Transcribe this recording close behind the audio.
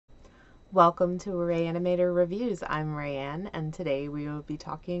Welcome to Ray Animator Reviews. I'm Rayanne, and today we will be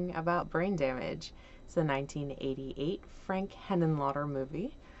talking about Brain Damage. It's a 1988 Frank Henenlotter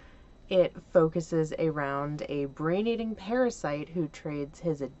movie. It focuses around a brain-eating parasite who trades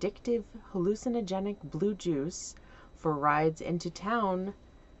his addictive hallucinogenic blue juice for rides into town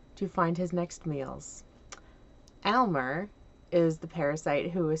to find his next meals. Almer is the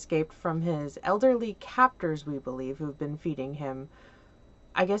parasite who escaped from his elderly captors, we believe, who've been feeding him,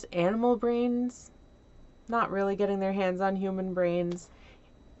 I guess, animal brains, not really getting their hands on human brains.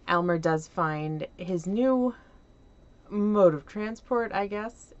 Almer does find his new mode of transport, I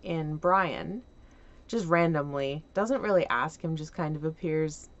guess, in Brian, just randomly. Doesn't really ask him, just kind of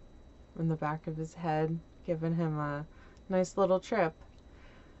appears in the back of his head, giving him a nice little trip.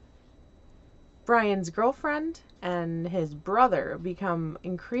 Brian's girlfriend and his brother become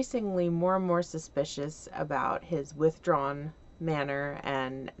increasingly more and more suspicious about his withdrawn manner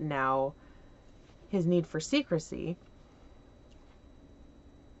and now his need for secrecy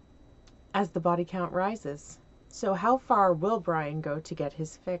as the body count rises. So how far will Brian go to get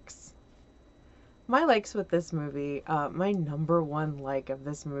his fix? My likes with this movie, my number one like of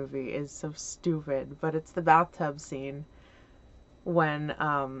this movie is so stupid, but it's the bathtub scene when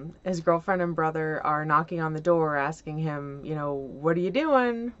his girlfriend and brother are knocking on the door asking him, what are you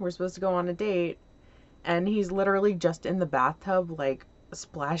doing? We're supposed to go on a date. And he's literally just in the bathtub, like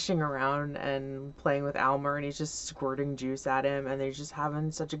splashing around and playing with Almer, and he's just squirting juice at him, and they're just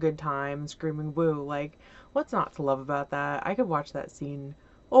having such a good time, screaming woo. Like, what's not to love about that? I could watch that scene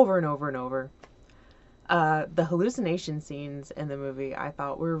over and over and over. The hallucination scenes in the movie I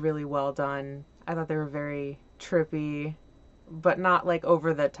thought were really well done. I thought they were very trippy, but not like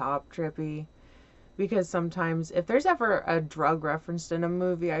over the top trippy. Because sometimes, if there's ever a drug referenced in a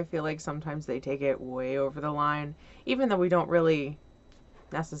movie, I feel like sometimes they take it way over the line, even though we don't really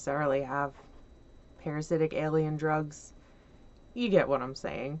necessarily have parasitic alien drugs. You get what I'm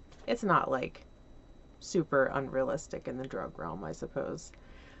saying. It's not like super unrealistic in the drug realm, I suppose.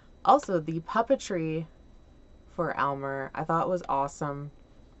 Also, the puppetry for Almer I thought was awesome.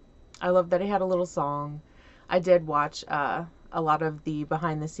 I love that he had a little song. I did watch a lot of the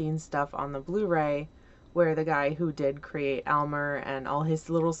behind the scenes stuff on the Blu-ray where the guy who did create Almer and all his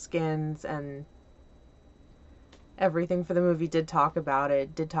little skins and everything for the movie did talk about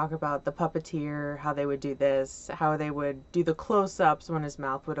it, did talk about the puppeteer, how they would do this, how they would do the close-ups when his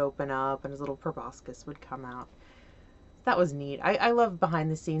mouth would open up and his little proboscis would come out. That was neat. I love behind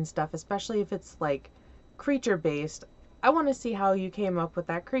the scenes stuff, especially if it's like creature based. I want to see how you came up with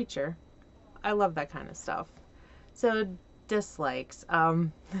that creature. I love that kind of stuff. So, dislikes.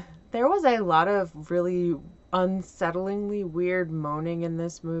 There was a lot of really unsettlingly weird moaning in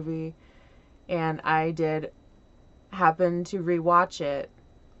this movie, and I did happen to rewatch it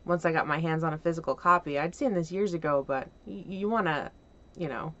once I got my hands on a physical copy. I'd seen this years ago, but you want to,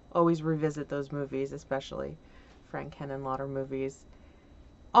 always revisit those movies, especially Frank Henenlotter movies.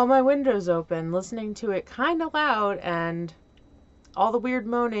 All my windows open, listening to it kind of loud, and all the weird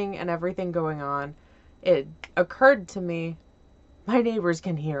moaning and everything going on. It occurred to me, my neighbors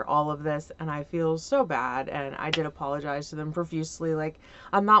can hear all of this, and I feel so bad, and I did apologize to them profusely. Like,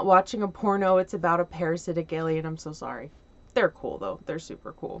 I'm not watching a porno, it's about a parasitic alien, I'm so sorry. They're cool, though. They're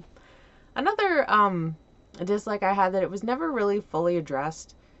super cool. Another dislike I had, that it was never really fully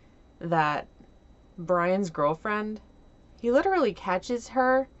addressed, that Brian's girlfriend, he literally catches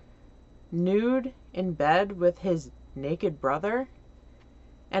her nude in bed with his naked brother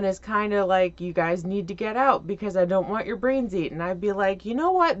and is kind of like, you guys need to get out because I don't want your brains eaten. I'd be like, you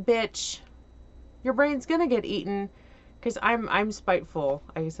know what, bitch? Your brain's gonna get eaten because I'm spiteful,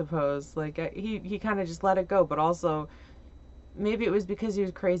 I suppose. Like, he kind of just let it go, but also maybe it was because he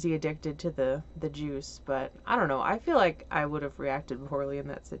was crazy addicted to the juice, but I don't know. I feel like I would have reacted poorly in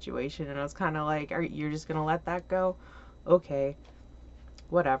that situation, and I was kind of like, you're just gonna let that go? Okay,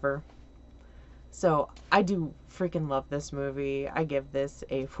 whatever. So I do freaking love this movie. I give this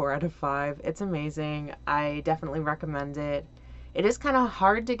a 4 out of 5. It's amazing. I definitely recommend it. It is kind of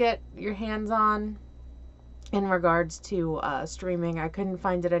hard to get your hands on in regards to streaming. I couldn't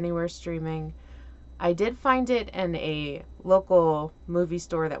find it anywhere streaming. I did find it in a local movie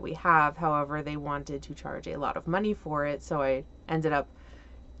store that we have. However, they wanted to charge a lot of money for it. So I ended up,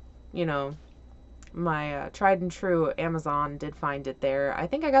 you know, my tried and true Amazon did find it there. I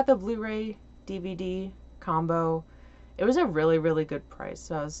think I got the Blu-ray DVD combo. It was a really, really good price,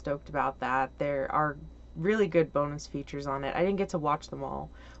 so I was stoked about that. There are really good bonus features on it. I didn't get to watch them all,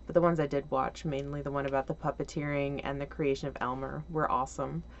 but the ones I did watch, mainly the one about the puppeteering and the creation of Elmer, were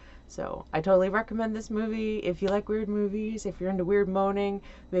awesome. So I totally recommend this movie if you like weird movies, if you're into weird moaning,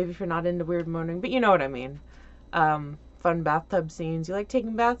 maybe if you're not into weird moaning, but you know what I mean. Fun bathtub scenes, you like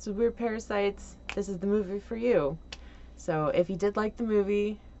taking baths with weird parasites, this is the movie for you. So if you did like the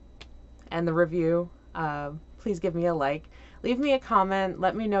movie and the review, please give me a like. Leave me a comment,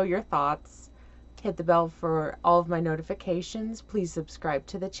 let me know your thoughts. Hit the bell for all of my notifications. Please subscribe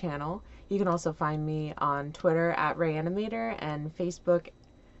to the channel. You can also find me on Twitter at RayAnimator and Facebook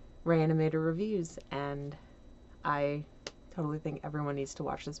RayAnimator Reviews. And I totally think everyone needs to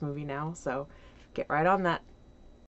watch this movie now, so get right on that.